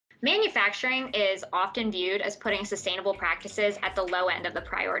Manufacturing is often viewed as putting sustainable practices at the low end of the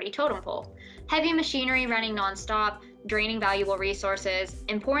priority totem pole. Heavy machinery running nonstop, draining valuable resources,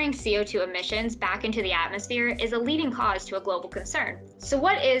 and pouring CO2 emissions back into the atmosphere is a leading cause to a global concern. So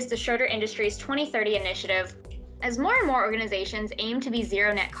what is the Schroeder Industries 2030 initiative? As more and more organizations aim to be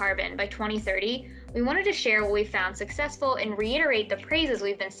zero net carbon by 2030, we wanted to share what we found successful and reiterate the praises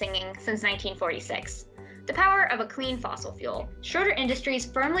we've been singing since 1946. The power of a clean fossil fuel. Schroeder Industries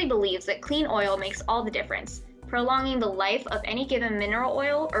firmly believes that clean oil makes all the difference. Prolonging the life of any given mineral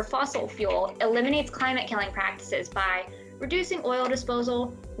oil or fossil fuel eliminates climate-killing practices by reducing oil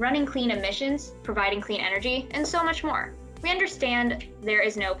disposal, running clean emissions, providing clean energy, and so much more. We understand there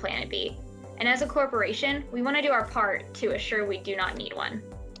is no planet B, and as a corporation, we want to do our part to assure we do not need one.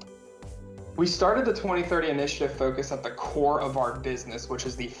 We started the 2030 initiative focus at the core of our business, which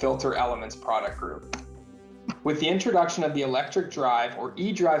is the Filter Elements product group. With the introduction of the electric drive or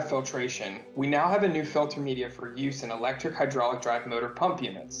e-drive filtration, we now have a new filter media for use in electric hydraulic drive motor pump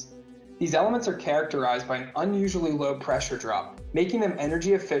units. These elements are characterized by an unusually low pressure drop, making them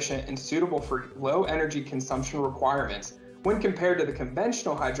energy efficient and suitable for low energy consumption requirements when compared to the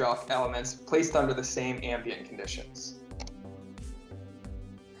conventional hydraulic elements placed under the same ambient conditions.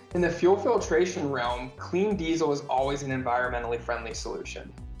 In the fuel filtration realm, clean diesel is always an environmentally friendly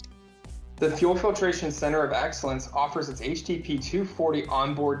solution. The Fuel Filtration Center of Excellence offers its HTP 240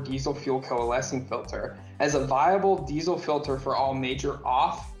 onboard diesel fuel coalescing filter as a viable diesel filter for all major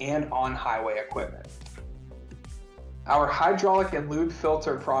off and on-highway equipment. Our hydraulic and lube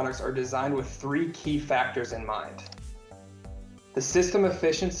filter products are designed with three key factors in mind: the system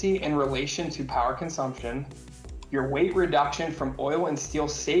efficiency in relation to power consumption, your weight reduction from oil and steel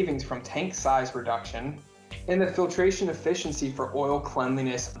savings from tank size reduction, and the filtration efficiency for oil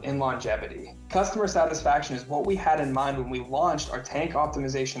cleanliness and longevity. Customer satisfaction is what we had in mind when we launched our tank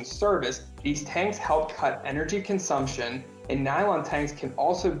optimization service. These tanks help cut energy consumption, and nylon tanks can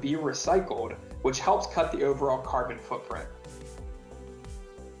also be recycled, which helps cut the overall carbon footprint.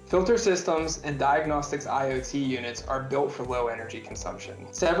 Filter systems and diagnostics IoT units are built for low energy consumption.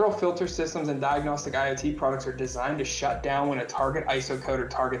 Several filter systems and diagnostic IoT products are designed to shut down when a target ISO code or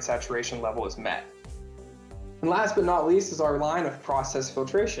target saturation level is met. And last but not least is our line of process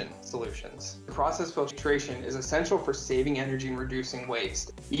filtration solutions. Process filtration is essential for saving energy and reducing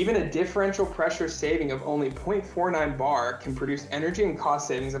waste. Even a differential pressure saving of only 0.49 bar can produce energy and cost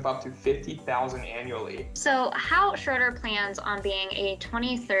savings of up to $50,000 annually. So how Schroeder plans on being a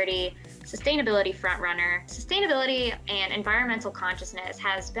 2030 sustainability frontrunner? Sustainability and environmental consciousness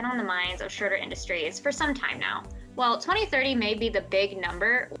has been on the minds of Schroeder Industries for some time now. While 2030 may be the big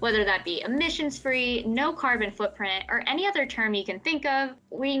number, whether that be emissions-free, no carbon footprint, or any other term you can think of,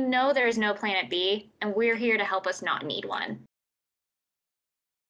 we know there is no planet B, and we're here to help us not need one.